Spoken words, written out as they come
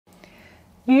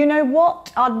You know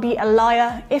what? I'd be a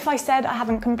liar if I said I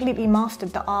haven't completely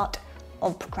mastered the art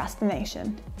of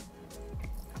procrastination.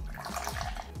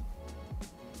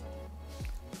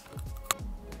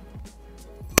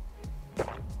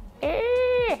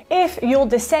 If you're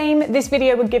the same, this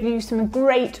video will give you some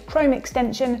great Chrome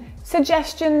extension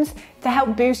suggestions to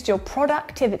help boost your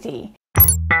productivity.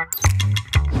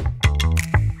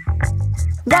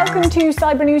 Welcome to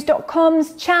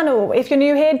CyberNews.com's channel. If you're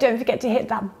new here, don't forget to hit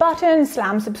that button,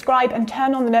 slam subscribe, and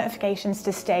turn on the notifications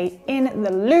to stay in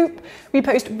the loop. We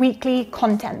post weekly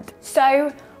content.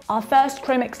 So, our first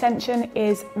Chrome extension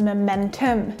is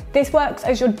Momentum. This works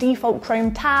as your default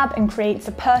Chrome tab and creates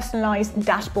a personalized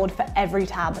dashboard for every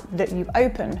tab that you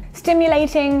open.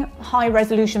 Stimulating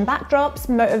high-resolution backdrops,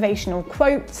 motivational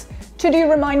quotes,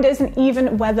 to-do reminders, and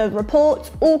even weather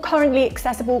reports, all currently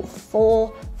accessible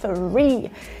for free.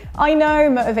 I know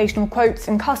motivational quotes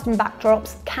and custom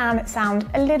backdrops can sound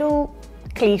a little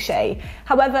cliche.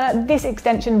 However, this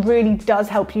extension really does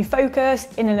help you focus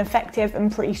in an effective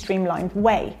and pretty streamlined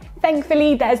way.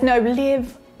 Thankfully, there's no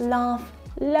live, laugh,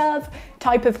 love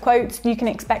type of quotes. You can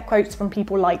expect quotes from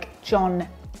people like John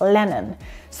Lennon.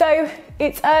 So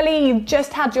it's early, you've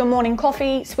just had your morning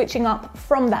coffee, switching up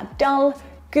from that dull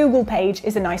Google page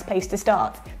is a nice place to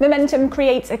start. Momentum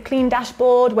creates a clean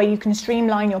dashboard where you can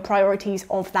streamline your priorities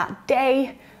of that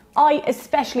day. I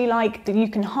especially like that you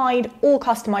can hide or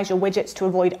customize your widgets to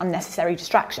avoid unnecessary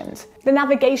distractions. The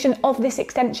navigation of this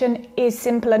extension is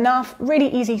simple enough, really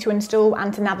easy to install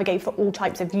and to navigate for all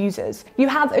types of users. You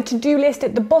have a to-do list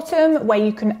at the bottom where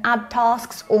you can add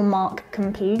tasks or mark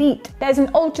complete. There's an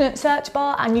alternate search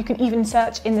bar and you can even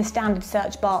search in the standard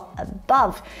search bar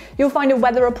above. You'll find a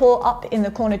weather report up in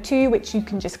the corner too, which you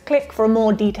can just click for a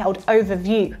more detailed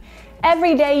overview.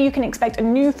 Every day you can expect a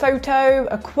new photo,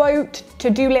 a quote,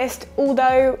 to-do list,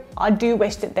 although I do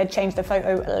wish that they'd change the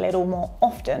photo a little more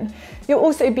often. You'll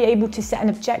also be able to set an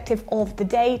objective of the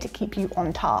day to keep you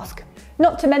on task.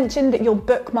 Not to mention that your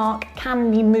bookmark can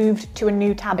be moved to a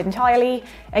new tab entirely,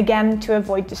 again to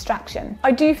avoid distraction.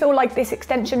 I do feel like this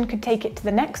extension could take it to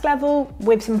the next level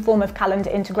with some form of calendar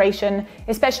integration,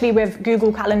 especially with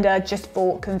Google Calendar, just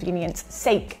for convenience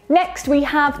sake. Next, we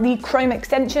have the Chrome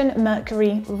extension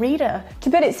Mercury Reader. To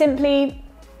put it simply,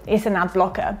 it's an ad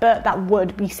blocker, but that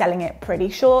would be selling it pretty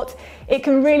short. It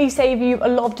can really save you a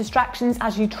lot of distractions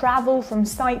as you travel from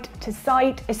site to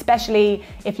site, especially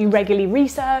if you regularly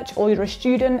research or you're a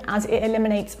student, as it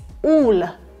eliminates all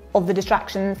of the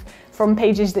distractions from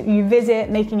pages that you visit,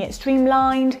 making it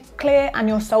streamlined, clear, and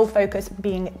your sole focus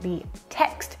being the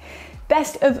text.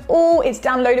 Best of all, it's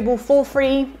downloadable for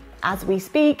free as we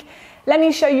speak. Let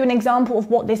me show you an example of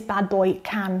what this bad boy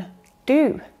can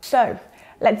do. So,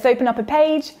 let's open up a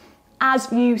page.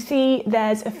 As you see,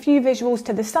 there's a few visuals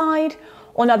to the side.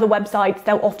 On other websites,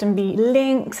 there'll often be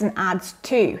links and ads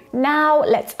too. Now,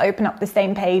 let's open up the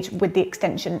same page with the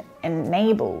extension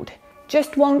enabled.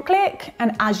 Just one click,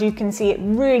 and as you can see, it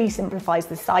really simplifies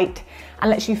the site and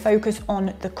lets you focus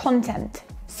on the content.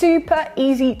 Super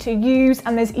easy to use,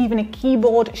 and there's even a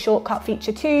keyboard shortcut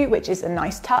feature too, which is a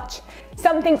nice touch.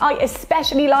 Something I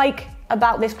especially like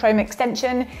about this Chrome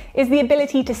extension is the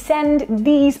ability to send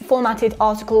these formatted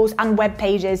articles and web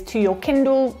pages to your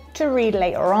Kindle to read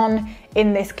later on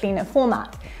in this cleaner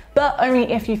format, but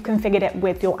only if you've configured it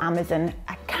with your Amazon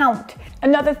account.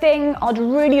 Another thing I'd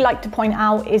really like to point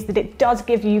out is that it does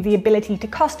give you the ability to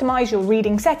customize your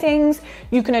reading settings.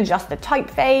 You can adjust the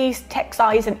typeface, text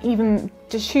size, and even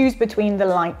to choose between the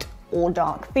light or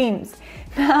dark themes.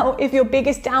 Now, if your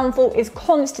biggest downfall is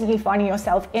constantly finding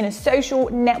yourself in a social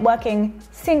networking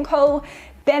sinkhole,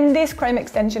 then this Chrome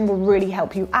extension will really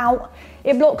help you out.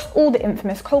 It blocks all the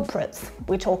infamous culprits.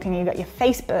 We're talking you got your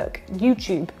Facebook,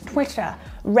 YouTube, Twitter,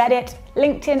 Reddit,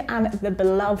 LinkedIn, and the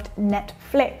beloved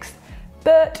Netflix,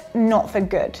 but not for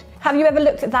good. Have you ever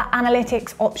looked at that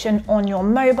analytics option on your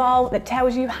mobile that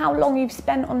tells you how long you've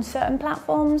spent on certain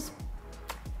platforms?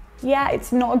 Yeah,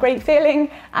 it's not a great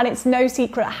feeling, and it's no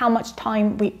secret how much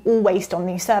time we all waste on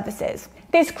these services.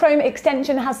 This Chrome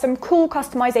extension has some cool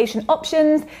customization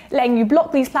options, letting you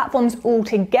block these platforms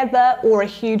altogether, or a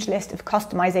huge list of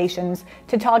customizations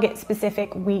to target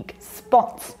specific weak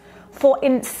spots. For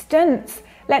instance,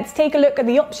 let's take a look at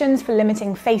the options for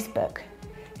limiting Facebook.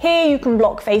 Here you can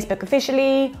block Facebook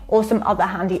officially, or some other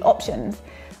handy options.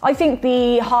 I think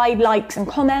the hide likes and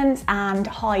comments and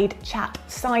hide chat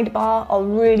sidebar are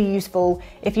really useful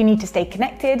if you need to stay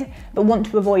connected but want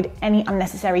to avoid any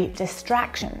unnecessary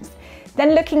distractions.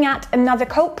 Then looking at another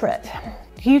culprit,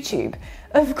 YouTube.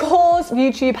 Of course,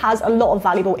 YouTube has a lot of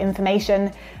valuable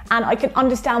information, and I can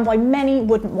understand why many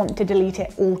wouldn't want to delete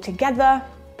it altogether.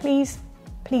 Please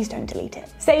please don't delete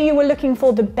it. Say you were looking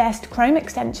for the best Chrome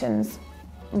extensions,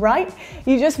 right?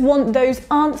 You just want those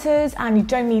answers and you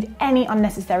don't need any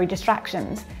unnecessary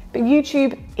distractions. But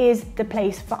YouTube is the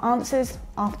place for answers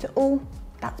after all.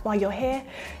 That's why you're here.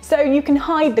 So you can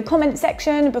hide the comment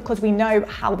section because we know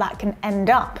how that can end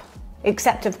up.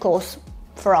 Except of course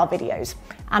for our videos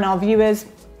and our viewers,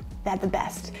 they're the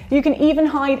best. You can even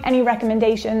hide any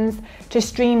recommendations to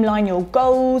streamline your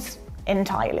goals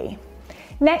entirely.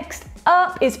 Next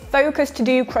up is Focus To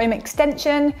Do Chrome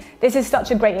extension. This is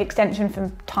such a great extension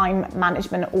for time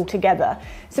management altogether.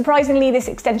 Surprisingly, this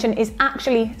extension is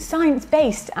actually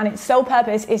science-based and its sole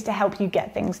purpose is to help you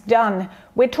get things done.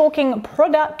 We're talking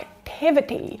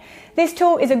productivity. This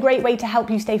tool is a great way to help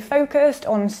you stay focused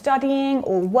on studying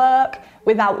or work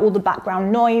without all the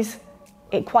background noise.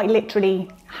 It quite literally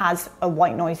has a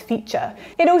white noise feature.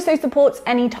 It also supports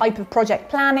any type of project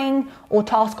planning or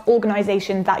task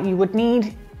organization that you would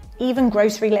need, even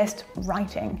grocery list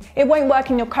writing. It won't work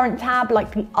in your current tab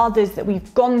like the others that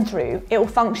we've gone through. It will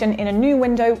function in a new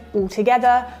window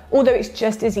altogether, although it's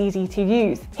just as easy to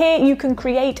use. Here you can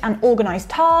create and organize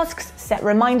tasks, set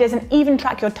reminders, and even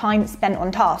track your time spent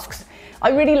on tasks. I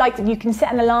really like that you can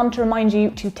set an alarm to remind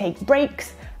you to take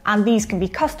breaks, and these can be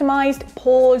customized,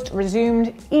 paused,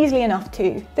 resumed, easily enough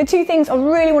too. The two things I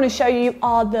really want to show you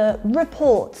are the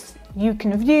reports you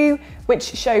can view, which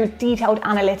show detailed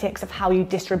analytics of how you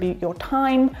distribute your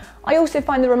time. I also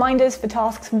find the reminders for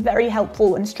tasks very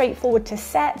helpful and straightforward to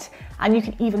set, and you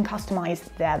can even customize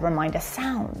their reminder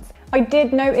sounds. I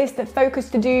did notice that Focus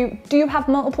To Do have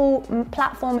multiple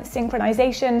platform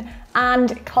synchronization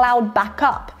and cloud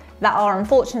backup that are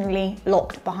unfortunately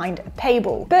locked behind a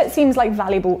paywall, but seems like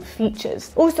valuable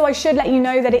features. Also, I should let you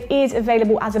know that it is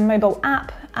available as a mobile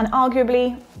app and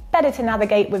arguably better to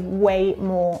navigate with way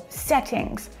more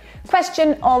settings.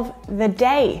 Question of the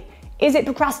day. Is it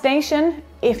procrastination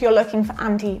if you're looking for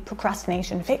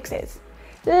anti-procrastination fixes?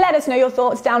 Let us know your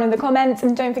thoughts down in the comments,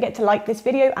 and don't forget to like this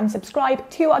video and subscribe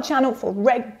to our channel for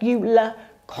regular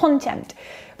content.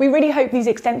 We really hope these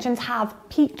extensions have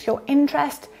piqued your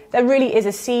interest. There really is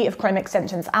a sea of Chrome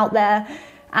extensions out there,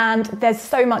 and there's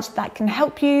so much that can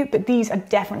help you, but these are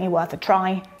definitely worth a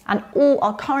try, and all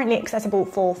are currently accessible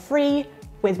for free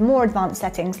with more advanced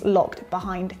settings locked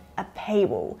behind a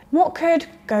paywall. What could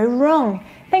go wrong?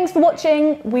 Thanks for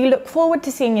watching. We look forward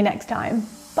to seeing you next time.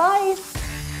 Bye.